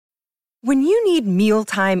When you need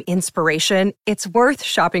mealtime inspiration, it's worth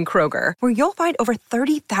shopping Kroger, where you'll find over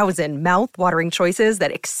 30,000 mouth-watering choices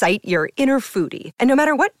that excite your inner foodie. And no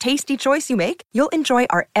matter what tasty choice you make, you'll enjoy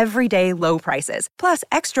our everyday low prices, plus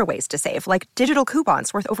extra ways to save, like digital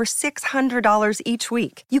coupons worth over $600 each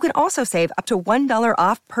week. You can also save up to $1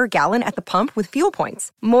 off per gallon at the pump with fuel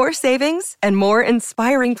points. More savings and more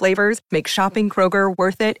inspiring flavors make shopping Kroger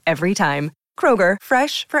worth it every time. Kroger,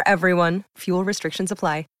 fresh for everyone. Fuel restrictions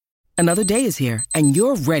apply. Another day is here, and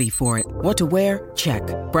you're ready for it. What to wear? Check.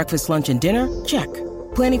 Breakfast, lunch, and dinner? Check.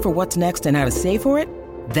 Planning for what's next and how to save for it?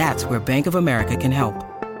 That's where Bank of America can help.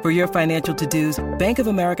 For your financial to-dos, Bank of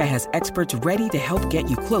America has experts ready to help get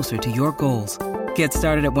you closer to your goals. Get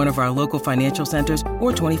started at one of our local financial centers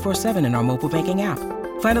or 24/7 in our mobile banking app.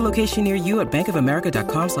 Find a location near you at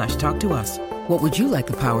bankofamerica.com/talktous. What would you like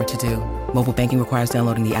the power to do? Mobile banking requires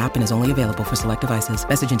downloading the app and is only available for select devices.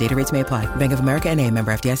 Message and data rates may apply. Bank of America N.A.,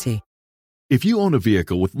 member FDIC. If you own a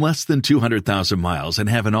vehicle with less than 200,000 miles and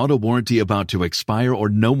have an auto warranty about to expire or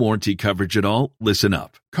no warranty coverage at all, listen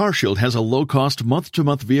up. CarShield has a low-cost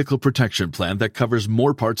month-to-month vehicle protection plan that covers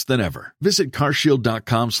more parts than ever. Visit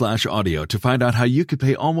carshield.com/audio to find out how you could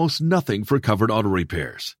pay almost nothing for covered auto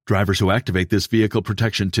repairs. Drivers who activate this vehicle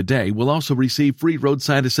protection today will also receive free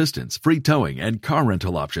roadside assistance, free towing, and car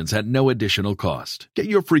rental options at no additional cost. Get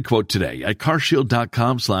your free quote today at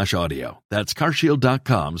carshield.com/audio. That's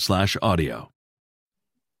carshield.com/audio.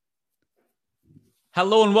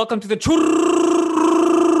 Hello and welcome to the Churros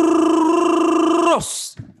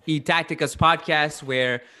y Tacticas podcast,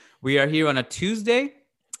 where we are here on a Tuesday.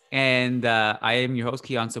 And I am your host,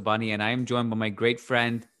 Kiyan Sobhani, and I am joined by my great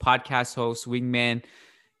friend, podcast host, wingman.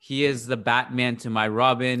 He is the Batman to my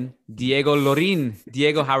Robin, Diego Lorin.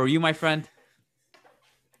 Diego, how are you, my friend?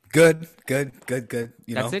 Good. You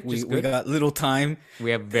That's know, it? we got little time.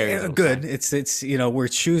 We have very little good. time. It's we're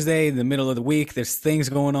Tuesday in the middle of the week. There's things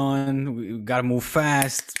going on. We got to move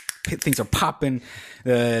fast. Things are popping.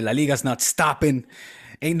 La Liga's not stopping.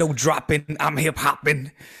 Ain't no dropping. I'm hip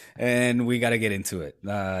hopping, and we got to get into it.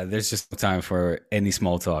 There's just no time for any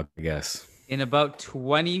small talk, I guess. In about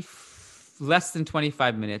less than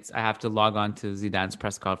 25 minutes, I have to log on to Zidane's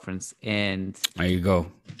press conference, and There you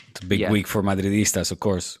go. It's a big week for Madridistas, of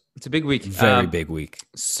course. It's a big week. Very big week.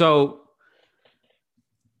 So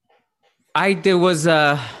there was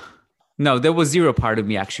zero part of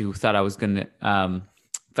me actually who thought I was gonna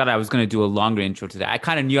do a longer intro today. I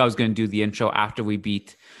kind of knew I was gonna do the intro after we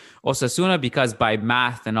beat Osasuna, because by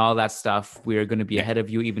math and all that stuff, we are going to be ahead of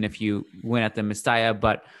you, even if you win at the Mestalla.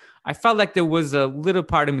 But I felt like there was a little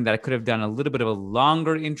part of me that I could have done a little bit of a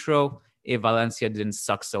longer intro if Valencia didn't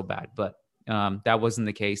suck so bad. But that wasn't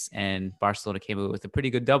the case, and Barcelona came away with a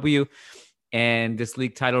pretty good W. And this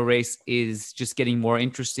league title race is just getting more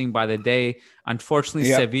interesting by the day.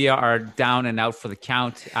 Unfortunately, Sevilla are down and out for the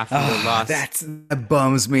count after their loss. That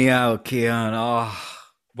bums me out, Kiyan.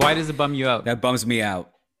 Why does it bum you out? That bums me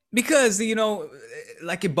out. Because,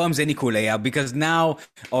 like it bums any Culé out, because now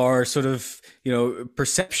our sort of,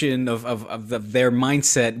 perception of their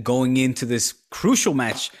mindset going into this crucial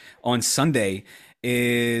match on Sunday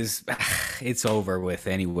is it's over with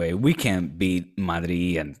anyway. We can't beat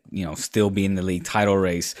Madrid and, still be in the league title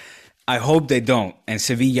race. I hope they don't. And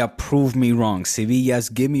Sevilla prove me wrong. Sevilla's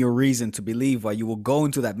give me a reason to believe why you will go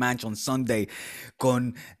into that match on Sunday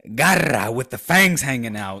con garra, with the fangs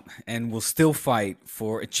hanging out, and will still fight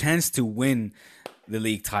for a chance to win the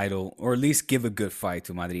league title, or at least give a good fight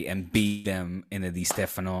to Madrid and beat them in the Di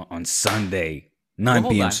Stefano on Sunday. 9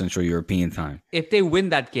 p.m. Central European time. If they win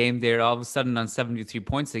that game, they're all of a sudden on 73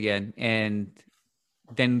 points again, and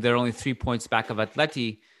then they're only 3 points back of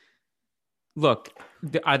Atleti. Look,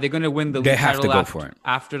 are they going to win the league title? They have to go for it.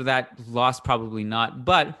 After that loss? Probably not.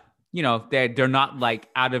 But, they're not like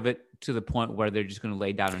out of it to the point where they're just going to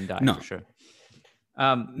lay down and die, for sure.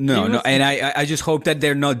 No. And I just hope that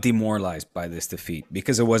they're not demoralized by this defeat,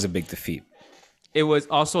 because it was a big defeat. It was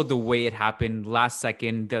also the way it happened last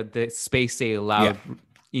second, the space they allowed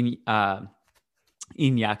in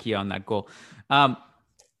Iñaki on that goal.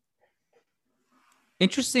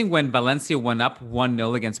 Interesting, when Valencia went up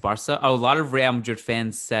 1-0 against Barca, a lot of Real Madrid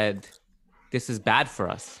fans said this is bad for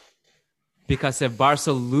us, because if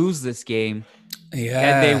Barca lose this game,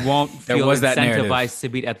 and they won't feel incentivized to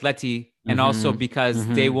beat Atleti, and also because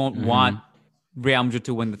they won't want Real Madrid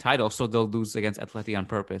to win the title, so they'll lose against Atleti on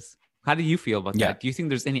purpose. How do you feel about that? Do you think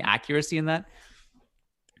there's any accuracy in that?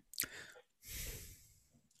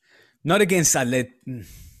 Not against Atleti.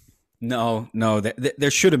 No, there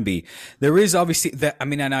shouldn't be. There is obviously that. I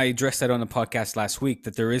mean, and I addressed that on the podcast last week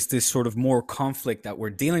that there is this sort of more conflict that we're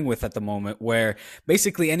dealing with at the moment, where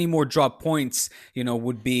basically any more drop points,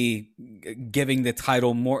 would be giving the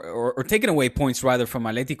title more or taking away points rather from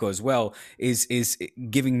Atletico as well. Is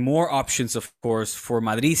giving more options, of course, for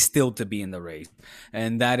Madrid still to be in the race,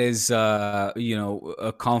 and that is a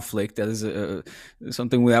conflict. That is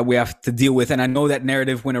something that we have to deal with. And I know that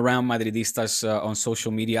narrative went around Madridistas on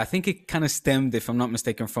social media. I think it kind of stemmed, if I'm not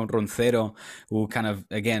mistaken, from Roncero, who kind of,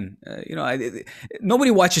 again,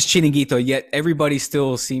 nobody watches Chiringuito, yet everybody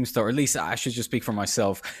still seems to, or at least I should just speak for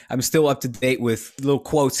myself. I'm still up to date with little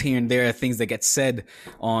quotes here and there, things that get said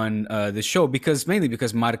on the show, mainly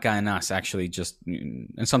because Marca and Us actually just,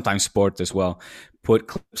 and sometimes Sport as well, put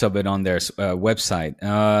clips of it on their website.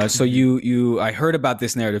 So I heard about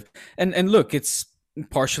this narrative, and look, it's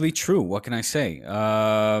partially true. What can I say?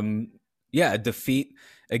 A defeat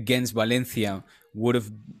against Valencia would have,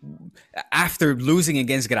 after losing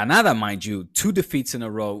against Granada, mind you, 2 defeats in a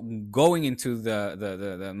row, going into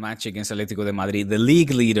the match against Atletico de Madrid, the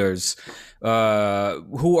league leaders,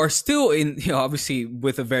 who are still in, obviously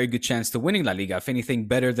with a very good chance to winning La Liga, if anything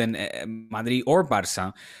better than Madrid or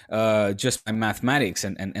Barça, just by mathematics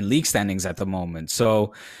and league standings at the moment.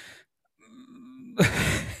 So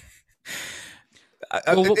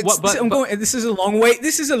this is a long way.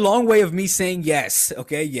 This is a long way of me saying yes.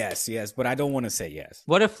 Okay, yes, but I don't want to say yes.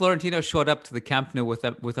 What if Florentino showed up to the Camp Nou with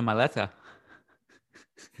a maleta?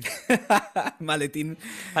 Maletin.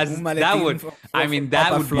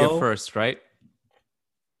 That would be a first, right?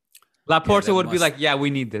 Laporta would be like, "Yeah, we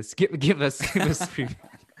need this. Give us preview."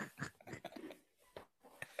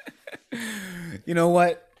 You know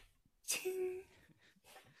what?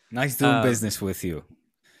 Nice doing business with you.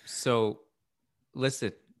 So.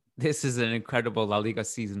 Listen, this is an incredible La Liga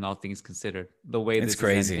season, all things considered. The way this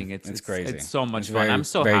is ending, it's crazy. It's so much fun. I'm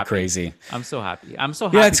so very happy. Crazy. I'm so happy.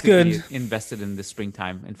 It's good. Be invested in the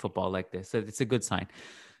springtime in football like this. It's a good sign.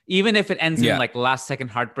 Even if it ends in like last second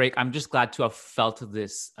heartbreak, I'm just glad to have felt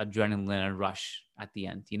this adrenaline rush at the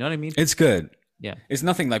end. You know what I mean? It's good. Yeah, it's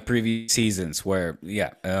nothing like previous seasons where,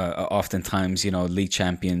 oftentimes, league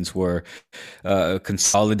champions were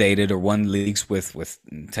consolidated or won leagues with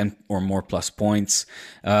 10 or more plus points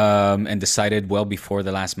and decided well before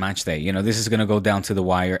the last match day. This is going to go down to the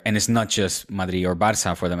wire, and it's not just Madrid or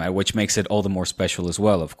Barça for them, which makes it all the more special as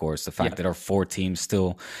well, of course. The fact that our 4 teams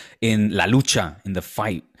still in la lucha, in the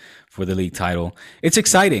fight for the league title. It's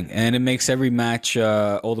exciting, and it makes every match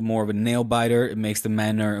all the more of a nail-biter. It makes the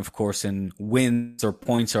manner, of course, in wins or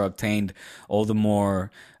points are obtained all the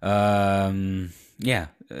more,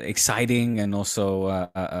 exciting, and also,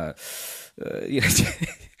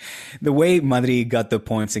 the way Madrid got the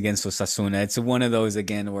points against Osasuna, it's one of those,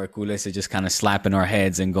 again, where culés are just kind of slapping our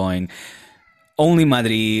heads and going, only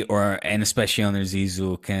Madrid, and especially under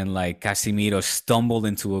Zizou, can, like, Casemiro stumbled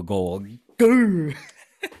into a goal.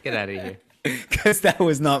 Get out of here. Because that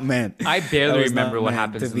was not meant. I barely remember what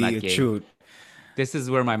happens in that game. Shoot. This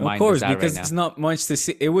is where my mind is at right now. Of course, because it's not much to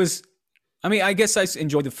see. It was, I guess I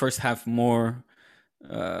enjoyed the first half more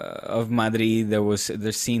of Madrid.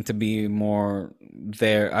 There seemed to be more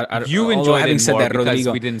there. You enjoyed it more because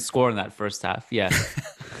we didn't score in that first half. Yeah.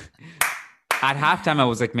 At halftime, I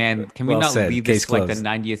was like, "Man, can we not leave this like the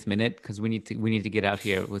 90th minute? Because we need to get out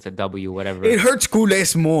here with a W, whatever." It hurts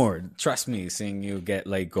culés more. Trust me, seeing you get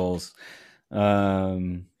late goals.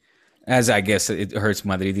 As I guess it hurts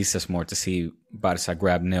Madridistas more to see Barça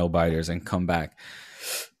grab nail biters and come back.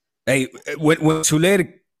 Hey, when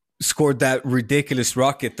Soler scored that ridiculous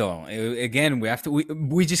rocket, though, again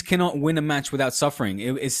we just cannot win a match without suffering.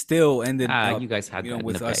 It still ended up, you guys had that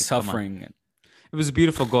with us suffering. It was a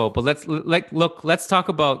beautiful goal, but let's talk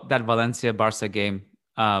about that Valencia Barca game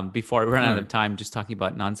before we run out of time. Just talking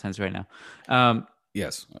about nonsense right now.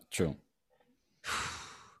 Yes, true.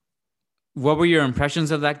 What were your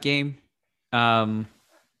impressions of that game?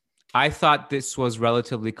 I thought this was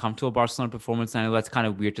relatively comfortable Barcelona performance. I know that's kind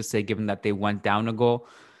of weird to say, given that they went down a goal.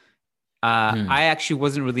 I actually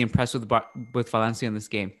wasn't really impressed with Valencia in this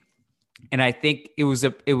game, and I think it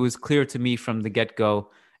was clear to me from the get-go,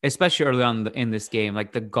 especially early on in this game,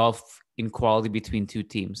 like the gulf in quality between two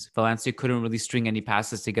teams. Valencia couldn't really string any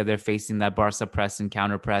passes together facing that Barca press and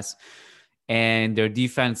counter press. And their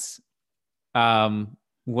defense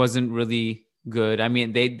wasn't really good. I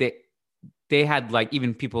mean, they had like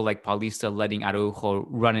even people like Paulista letting Araujo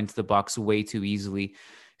run into the box way too easily.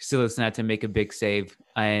 Silas had to make a big save.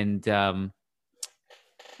 And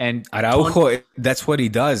Araujo, that's what he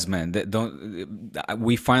does, man.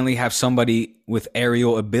 We finally have somebody with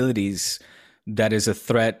aerial abilities that is a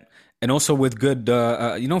threat and also with good.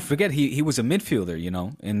 Don't forget he was a midfielder.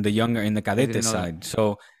 In the cadete side.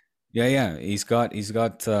 So yeah, he's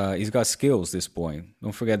got skills. This boy.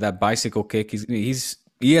 Don't forget that bicycle kick.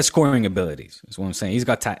 He has scoring abilities. That's what I'm saying. He's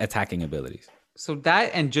got attacking abilities. So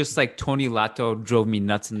that and just like Tony Lato drove me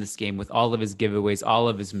nuts in this game with all of his giveaways, all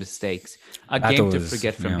of his mistakes. Game to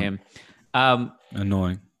forget from him.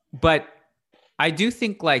 Annoying. But I do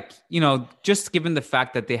think just given the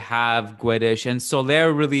fact that they have Guedes and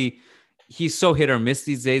Soler really, he's so hit or miss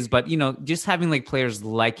these days. But, just having players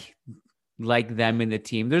like them in the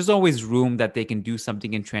team, there's always room that they can do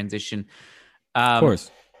something in transition. Of course.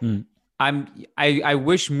 I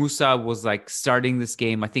wish Musa was starting this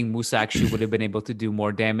game. I think Musa actually would have been able to do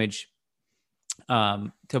more damage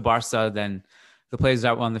to Barca than the players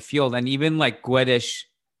that were on the field. And even Guedes,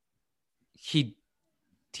 he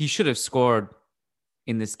should have scored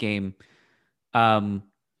in this game. And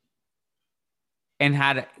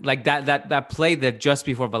had that play that just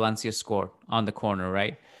before Valencia scored on the corner,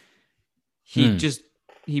 right? He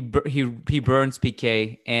burns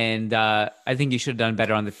Piqué, and I think he should have done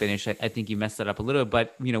better on the finish. I think he messed it up a little,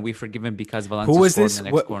 but we forgive him because Valencia scored in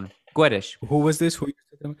the next corner. Guedes. Who was this?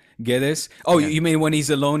 Guedes? Oh, yeah. You mean when he's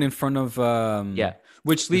alone in front of?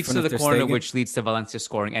 Which leads to the corner, which leads to Valencia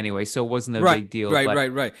scoring anyway. So it wasn't a big deal.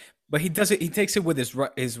 Right. But he does it. He takes it with his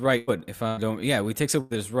right foot. He takes it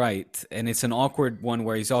with his right, and it's an awkward one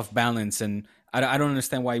where he's off balance, and I don't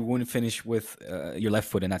understand why you wouldn't finish with your left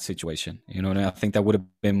foot in that situation. I think that would have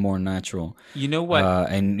been more natural. You know what?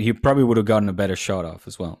 And he probably would have gotten a better shot off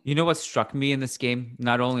as well. You know what struck me in this game,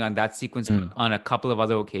 not only on that sequence, but on a couple of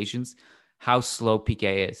other occasions, how slow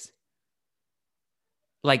Piqué is.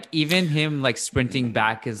 Even him sprinting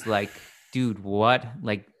back is dude, what?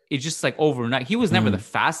 It's just overnight. He was never the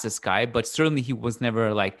fastest guy, but certainly he was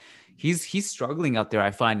never he's struggling out there.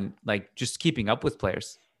 I find just keeping up with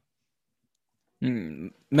players.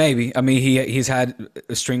 Maybe. I mean, he's had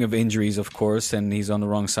a string of injuries, of course, and he's on the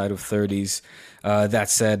wrong side of 30s. That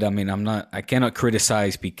said, I mean, I cannot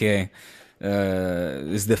criticize Piqué.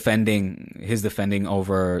 His defending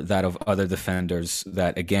over that of other defenders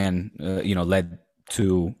that again, led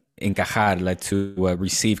to concede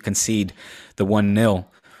the 1-0.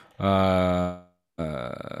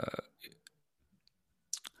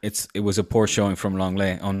 It was a poor showing from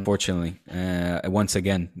Lenglet, unfortunately. Once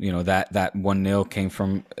again, that 1-0 came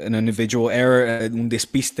from an individual error, un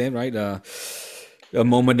despiste, right? A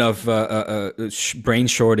moment of brain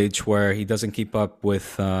shortage where he doesn't keep up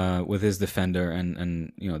with his defender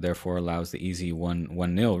and therefore allows the easy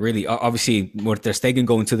 1-0. Really, obviously, with Ter Stegen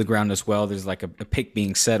going to the ground as well, there's a pick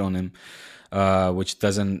being set on him, which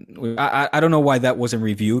doesn't. I don't know why that wasn't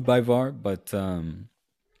reviewed by VAR, but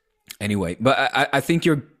anyway. But I think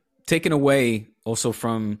you're taken away also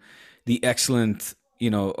from the excellent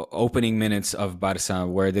opening minutes of Barca,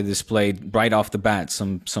 where they displayed right off the bat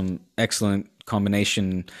some excellent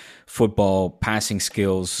combination football passing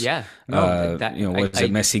skills. Yeah,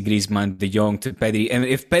 Messi, Griezmann, De Jong to Pedri, and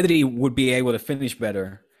if Pedri would be able to finish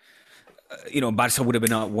better, Barca would have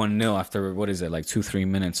been up 1-0 after 2-3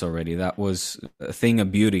 minutes already. That was a thing of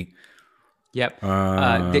beauty. Yep.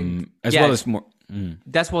 Well as more.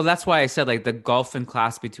 That's why I said the gulf in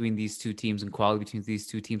class between these two teams and quality between these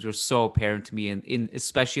two teams were so apparent to me, in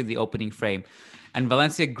especially the opening frame. And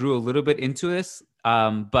Valencia grew a little bit into this,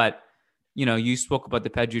 but you spoke about the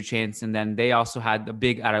Pedri chance, and then they also had a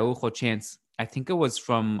big Araujo chance. I think it was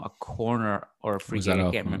from a corner or a free kick.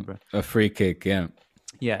 I can't remember. A free kick, yeah.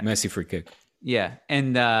 Yeah. Messi free kick. Yeah,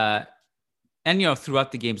 and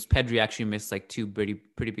throughout the games, Pedri actually missed two pretty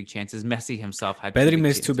big chances. Messi himself had. Pedri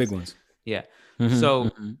missed two big ones. Yeah. So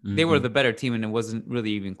they were the better team, and it wasn't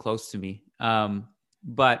really even close to me.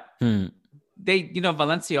 But they,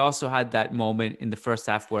 Valencia also had that moment in the first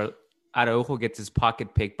half where Araujo gets his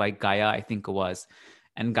pocket picked by Gaia, I think it was,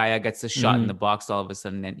 and Gaia gets a shot in the box all of a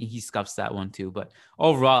sudden, and he scuffs that one too. But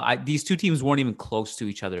overall, these two teams weren't even close to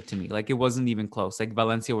each other to me. It wasn't even close.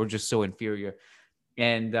 Valencia were just so inferior,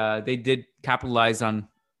 and they did capitalize on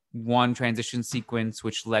one transition sequence,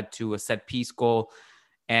 which led to a set piece goal.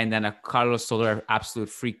 And then a Carlos Soler absolute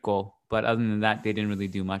freak goal. But other than that, they didn't really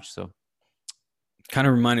do much. So, kind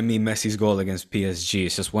of reminded me Messi's goal against PSG.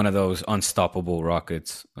 It's just one of those unstoppable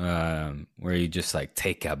rockets where you just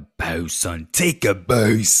take a bow, son. Take a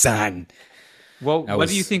bow, son. Well, what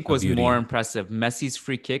do you think was more impressive, Messi's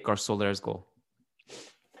free kick or Soler's goal?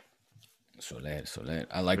 Soler.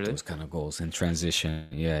 I like those kind of goals in transition.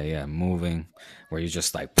 Yeah. Moving, where you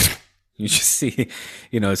just you just see,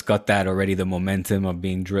 it's got that already, the momentum of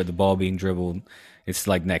the ball being dribbled. It's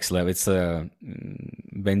next level. It's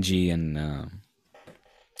Benji and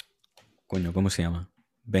 ¿cómo se llama?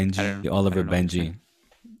 Benji, Oliver Benji.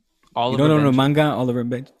 Oliver You don't know the Benji. manga,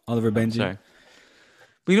 Oliver Benji? Sorry.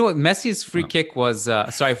 But you know what? Messi's free kick was.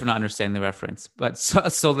 Sorry for not understanding the reference, but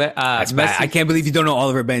That's bad. I can't believe you don't know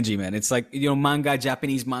Oliver Benji, man. It's like, manga,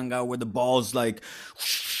 Japanese manga, where the ball's like,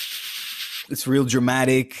 it's real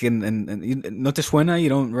dramatic, and no te suena? You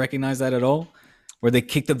don't recognize that at all? Where they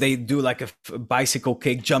do like a bicycle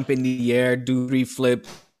kick, jump in the air, do 3 flips,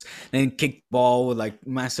 then kick the ball with like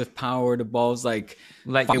massive power. The ball's like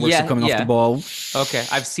fireworks are coming off the ball. Okay,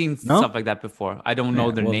 I've seen stuff like that before. I don't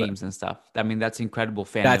know their names and stuff. I mean, that's incredible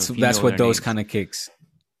fan. That's what those kind of kicks.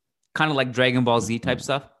 Kind of like Dragon Ball Z type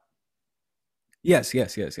stuff. Yes.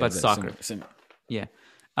 But soccer. Similar. Yeah.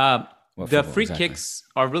 The free kicks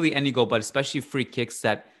are really any goal, but especially free kicks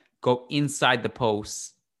that go inside the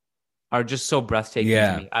post are just so breathtaking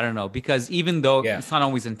to me. I don't know, because even though it's not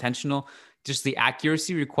always intentional, just the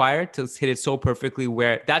accuracy required to hit it so perfectly,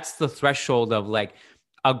 where that's the threshold of like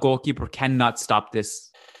a goalkeeper cannot stop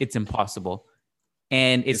this. It's impossible.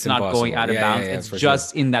 And it's not impossible. Going out of bounds. It's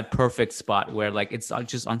just in that perfect spot where like it's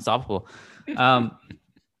just unstoppable.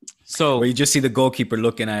 So where you just see the goalkeeper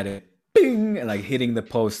looking at it, bing, and like hitting the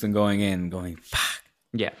post and going in, going fuck.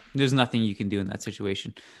 Yeah, there's nothing you can do in that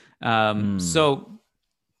situation. So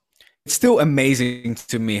it's still amazing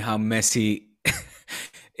to me how Messi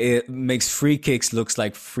it makes free kicks look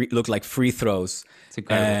like free throws,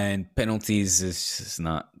 and penalties is just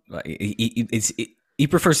not. He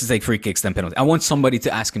prefers to take free kicks than penalties. I want somebody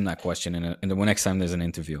to ask him that question in the next time there's an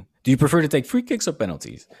interview. Do you prefer to take free kicks or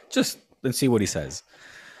penalties? Just let's see what he says.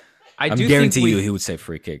 I guarantee you he would say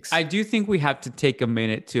free kicks. I do think we have to take a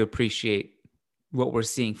minute to appreciate what we're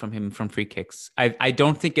seeing from him from free kicks. I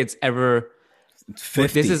don't think it's ever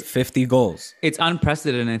 50 goals. It's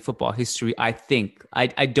unprecedented in football history, I think.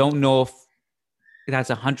 I don't know if that's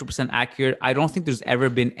 100% accurate. I don't think there's ever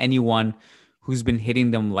been anyone who's been hitting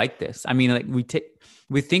them like this. I mean, like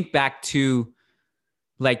we think back to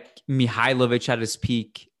like Mihailovic at his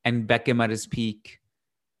peak and Beckham at his peak.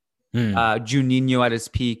 Juninho at his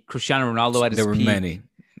peak, Cristiano Ronaldo at his peak.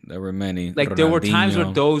 There were many. Like there were times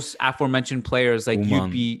where those aforementioned players, like you'd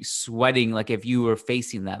be sweating, like if you were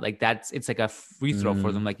facing that, like it's like a free throw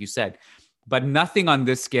for them, like you said. But nothing on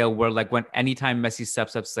this scale where like when anytime Messi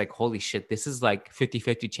steps up, it's like, holy shit, this is like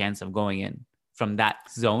 50-50 chance of going in from that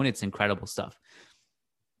zone. It's incredible stuff.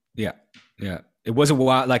 Yeah. It was a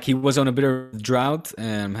while, like he was on a bit of drought,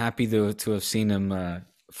 and I'm happy to have seen him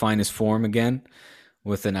find his form again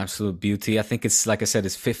with an absolute beauty. I think it's, like I said,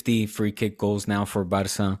 it's 50 free kick goals now for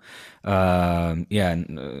Barca.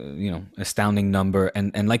 Astounding number.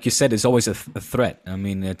 And like you said, it's always a threat. I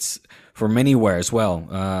mean, it's from anywhere as well.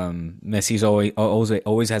 Messi's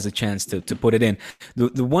always has a chance to put it in.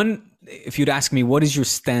 The one, if you'd ask me, what is your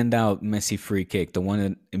standout Messi free kick, the one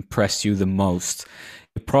that impressed you the most?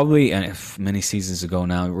 Probably, and many seasons ago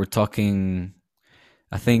now, we're talking,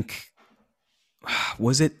 I think,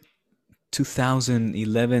 was it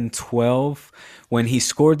 2011-12 when he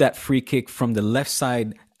scored that free kick from the left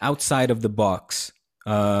side outside of the box,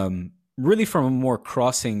 really from a more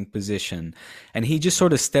crossing position, and he just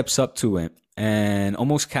sort of steps up to it and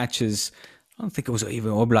almost catches, I don't think it was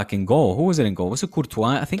even Oblak in goal. Who was it in goal? Was it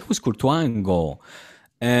Courtois? I think it was Courtois in goal,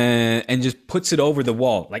 and just puts it over the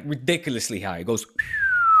wall like ridiculously high. It goes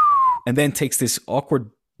and then takes this awkward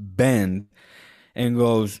bend and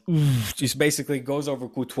goes, just basically goes over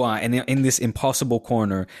Courtois, and in this impossible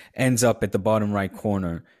corner ends up at the bottom right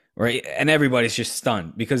corner, right? And everybody's just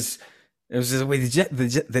stunned because it was just, wait,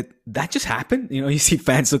 that just happened? You know, you see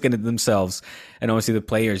fans looking at themselves, and obviously the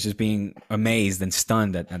players just being amazed and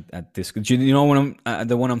stunned at this. Do you know what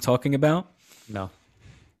the one I'm talking about? No.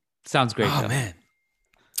 Sounds great. Oh, though. Man.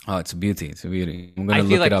 Oh, it's a beauty. It's a beauty. I'm going to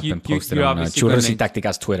look it up and post it on Churros y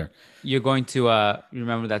Tácticas Twitter. You're going to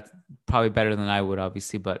remember that probably better than I would,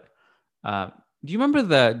 obviously. But do you remember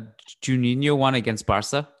the Juninho one against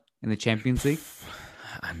Barca in the Champions League?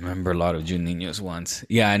 I remember a lot of Juninho's ones.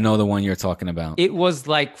 Yeah, I know the one you're talking about. It was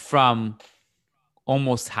like from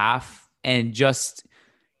almost half, and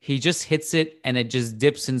he just hits it, and it just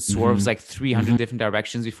dips and swerves like 300 different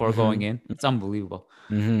directions before going in. It's unbelievable.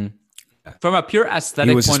 From a pure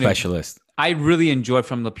aesthetic point of view, he was a specialist. I really enjoyed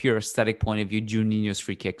from the pure aesthetic point of view Juninho's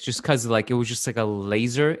free kicks, just because like it was just like a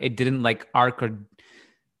laser. It didn't like arc, or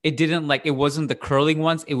it didn't like, it wasn't the curling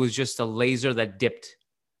ones. It was just a laser that dipped.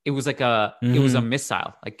 It was like it was a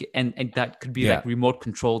missile, like and that could be like remote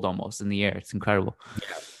controlled almost in the air. It's incredible.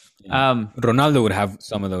 Yeah. Ronaldo would have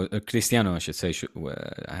some of those. Cristiano, I should say,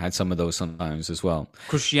 had some of those sometimes as well.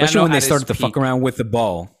 Cristiano, especially when they started to fuck around with the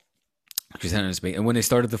ball. Cristiano Spain. And when they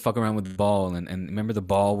started to fuck around with the ball, and remember the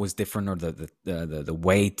ball was different, or the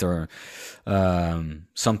weight, or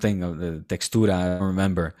something of the textura, I don't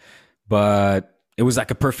remember, but it was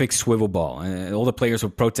like a perfect swivel ball, and all the players were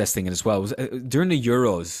protesting it as well. It was during the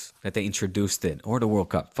Euros that they introduced it, or the World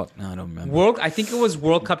Cup. Fuck, no, I don't remember. I think it was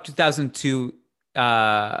World Cup 2002,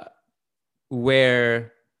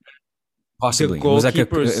 where Possibly the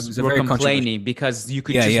goalkeepers were complaining because you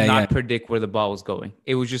could not predict where the ball was going.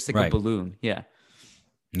 It was just like a balloon. Yeah.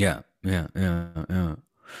 Yeah.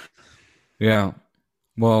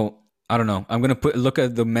 Well, I don't know. I'm gonna look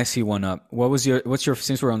at the Messi one up. What's your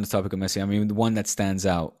since we're on the topic of Messi? I mean, the one that stands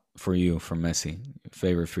out for you from Messi, your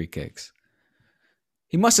favorite free kicks.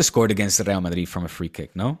 He must have scored against Real Madrid from a free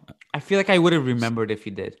kick, no? I feel like I would have remembered if he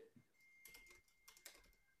did.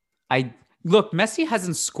 Look, Messi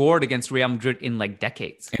hasn't scored against Real Madrid in like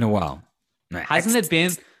decades. In a while. Hasn't it been?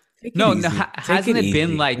 Hasn't it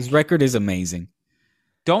been like his record is amazing?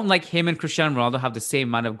 Don't like him and Cristiano Ronaldo have the same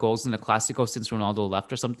amount of goals in the Clásico since Ronaldo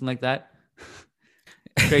left or something like that?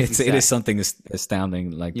 It is something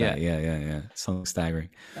astounding like that. Yeah. Something staggering.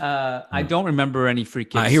 I don't remember any free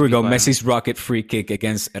kicks. Here we go. Messi's rocket free kick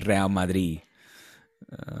against Real Madrid.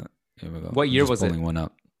 Here we go. What year was it? Pulling one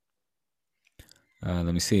up. Let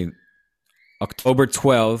me see. October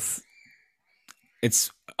 12th.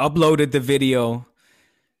 It's uploaded the video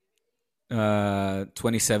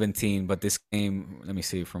 2017, but this game, let me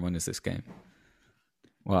see, from when is this game?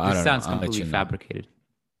 Well, I don't know. Sounds completely fabricated.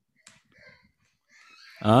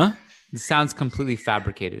 Huh? It sounds completely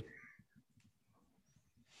fabricated.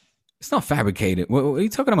 It's not fabricated. What are you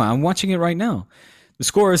talking about? I'm watching it right now. The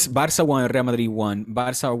score is Barca 1, Real Madrid 1.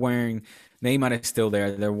 Barca are wearing, Neymar is still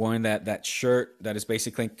there. They're wearing that shirt that is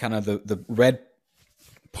basically kind of the red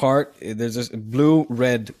part. There's this blue,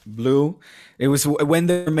 red, blue. It was when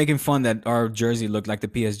they were making fun that our jersey looked like the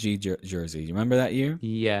PSG jersey. You remember that year?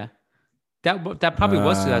 Yeah. That probably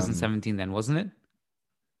was 2017 then, wasn't it?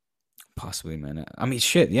 Possibly, man. I mean,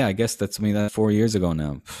 shit. Yeah, I guess that's 4 years ago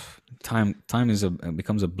now. Time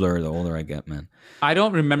becomes a blur the older I get, man. I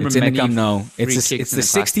don't remember it's many in the Camp Nou. It's the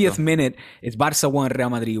 60th minute. It's Barca 1, Real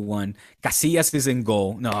Madrid 1. Casillas is in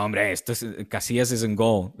goal. No, hombre, Casillas is in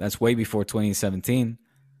goal. That's way before 2017.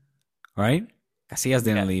 Right? Casillas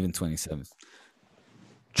didn't leave in 2017.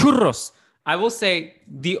 Churros. I will say,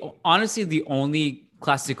 honestly, the only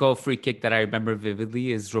Clásico free kick that I remember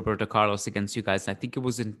vividly is Roberto Carlos against you guys. I think it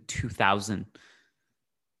was in 2000.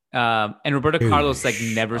 And Roberto Carlos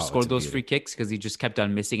never scored those free kicks because he just kept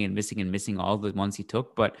on missing all the ones he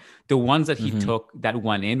took. But the ones that he took that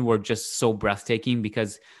went in were just so breathtaking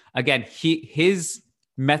because, again, his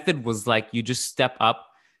method was like you just step up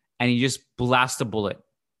and you just blast a bullet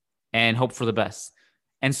and hope for the best.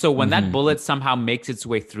 And so when that bullet somehow makes its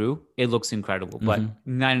way through, it looks incredible. But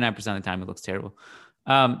 99% of the time, it looks terrible.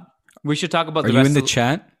 We should talk about the rest. Are you in the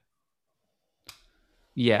chat?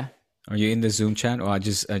 Yeah. Are you in the Zoom chat? Or I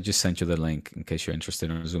just sent you the link in case you're interested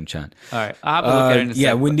in the Zoom chat. All right. I'll have a look at it in a second.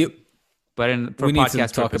 Yeah, we need to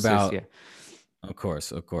talk about... Yeah. Of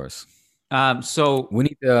course. So... We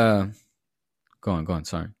need to... Go on,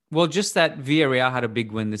 sorry. Well, just that Villarreal had a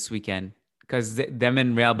big win this weekend because them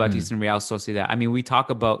and Real Betis and Real Sociedad. I mean, we talk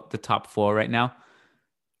about the top four right now.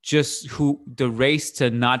 Just the race to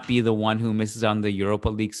not be the one who misses on the Europa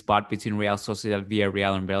League spot between Real Sociedad,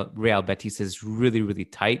 Villarreal, and Real Betis is really, really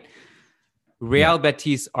tight. Real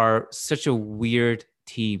Betis are such a weird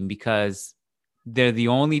team because they're the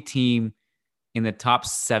only team in the top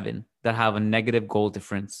 7 that have a negative goal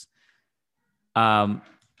difference. They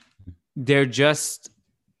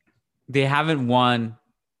haven't won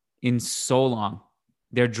in so long.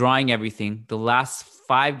 They're drawing everything. The last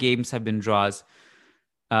 5 games have been draws.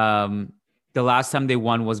 The last time they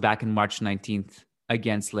won was back in March 19th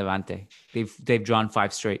against Levante. They've drawn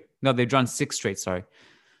 5 straight. No, they've drawn 6 straight. Sorry.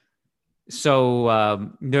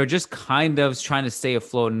 So they're just kind of trying to stay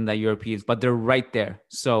afloat in the Europeans, but they're right there.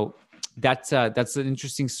 So that's an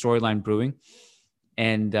interesting storyline brewing,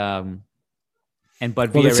 but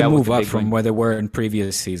it's a move up from where they were in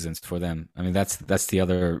previous seasons for them. I mean, that's the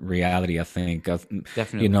other reality, I think.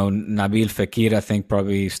 Definitely. Nabil Fekir, I think,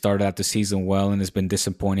 probably started out the season well and has been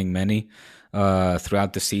disappointing many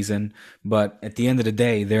throughout the season. But at the end of the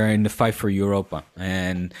day, they're in the fight for Europa.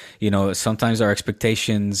 And, sometimes our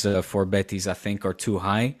expectations for Betis, I think, are too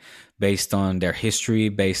high based on their history,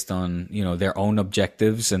 based on, their own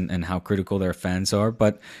objectives and how critical their fans are.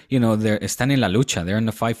 But, están en la lucha. They're in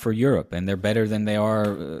the fight for Europe, and they're better than they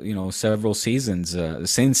are,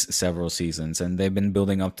 since several seasons. And they've been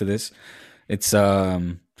building up to this. It's,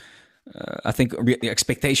 I think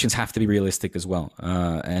expectations have to be realistic as well.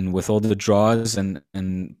 And with all the draws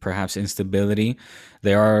and perhaps instability,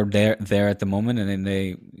 they are there at the moment, and then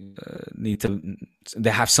they they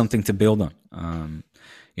have something to build on.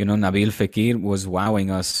 Nabil Fekir was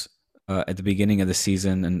wowing us at the beginning of the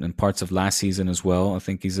season and parts of last season as well. I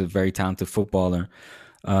think he's a very talented footballer.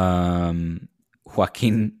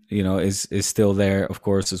 Joaquin, is still there, of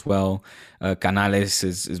course, as well. Canales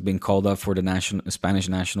is being called up for the Spanish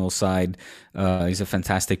national side. He's a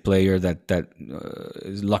fantastic player that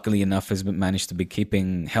is luckily enough has managed to be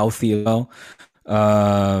keeping healthy as well.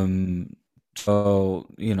 So,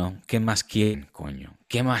 ¿qué más quieren, coño?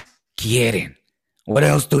 ¿Qué más quieren? What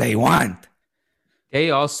else do they want?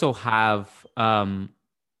 They also have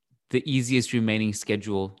the easiest remaining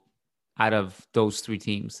schedule out of those three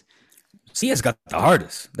teams. Cia's got the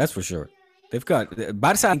hardest, that's for sure. They've got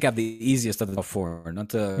Barca. I think have the easiest of the four. Not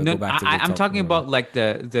to go back to. I'm talking about like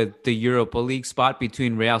the Europa League spot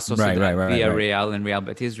between Real Sociedad, Villarreal, and Real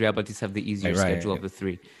Betis. Real Betis have the easier schedule of the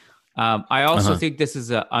three. I also think this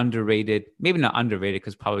is a underrated, maybe not underrated,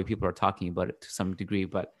 because probably people are talking about it to some degree,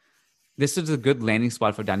 but this is a good landing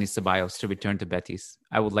spot for Dani Ceballos to return to Betis.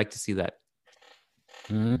 I would like to see that.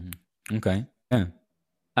 Mm-hmm. Okay, yeah,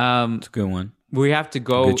 it's a good one. We have to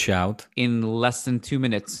go. Good shout. In less than 2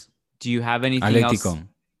 minutes. Do you have anything else?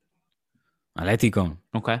 Atletico.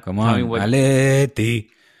 Okay. Come on. Atleti.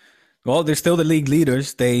 Well, they're still the league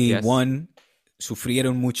leaders. They won.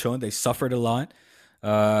 Sufrieron mucho. They suffered a lot.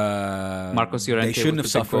 Marcos Llorente. They shouldn't have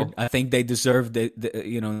suffered. I think they deserved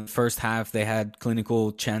the first half they had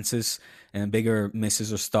clinical chances and bigger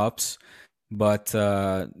misses or stops. But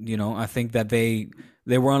I think that they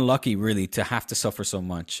were unlucky really to have to suffer so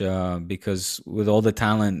much because with all the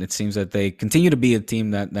talent, it seems that they continue to be a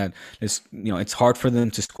team that is, it's hard for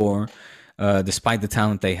them to score despite the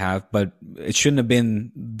talent they have. But it shouldn't have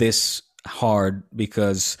been this hard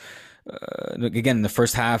because again, in the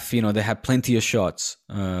first half, they had plenty of shots,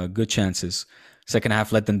 good chances. Second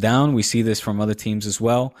half let them down. We see this from other teams as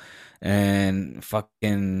well. And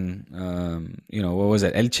fucking, what was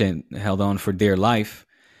it? Elche held on for dear life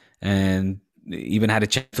and even had a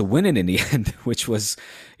chance to win it in the end, which was,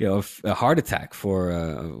 a heart attack for,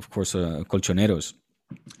 of course, Colchoneros.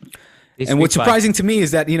 And what's surprising to me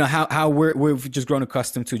is that, how we've just grown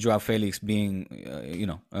accustomed to Joao Felix being,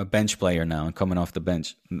 a bench player now and coming off the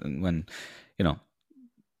bench when, a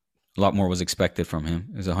lot more was expected from him.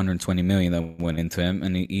 There's 120 million that went into him,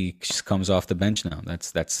 and he just comes off the bench now.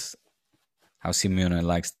 That's how Simeone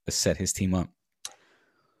likes to set his team up.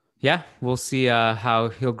 Yeah, we'll see how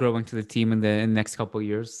he'll grow into the team in the next couple of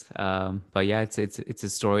years. But yeah, it's a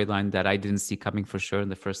storyline that I didn't see coming for sure in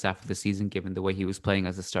the first half of the season, given the way he was playing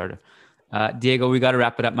as a starter. Diego, we got to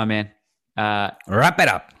wrap it up, my man. Wrap it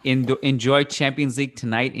up. Enjoy Champions League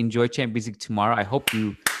tonight. Enjoy Champions League tomorrow. I hope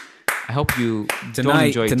you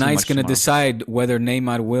tonight's going to decide whether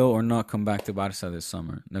Neymar will or not come back to Barca this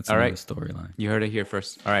summer. That's another storyline. You heard it here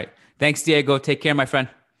first. All right. Thanks, Diego. Take care, my friend.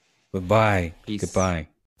 Goodbye. Peace. Goodbye.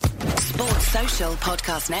 Sports Social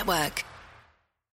Podcast Network.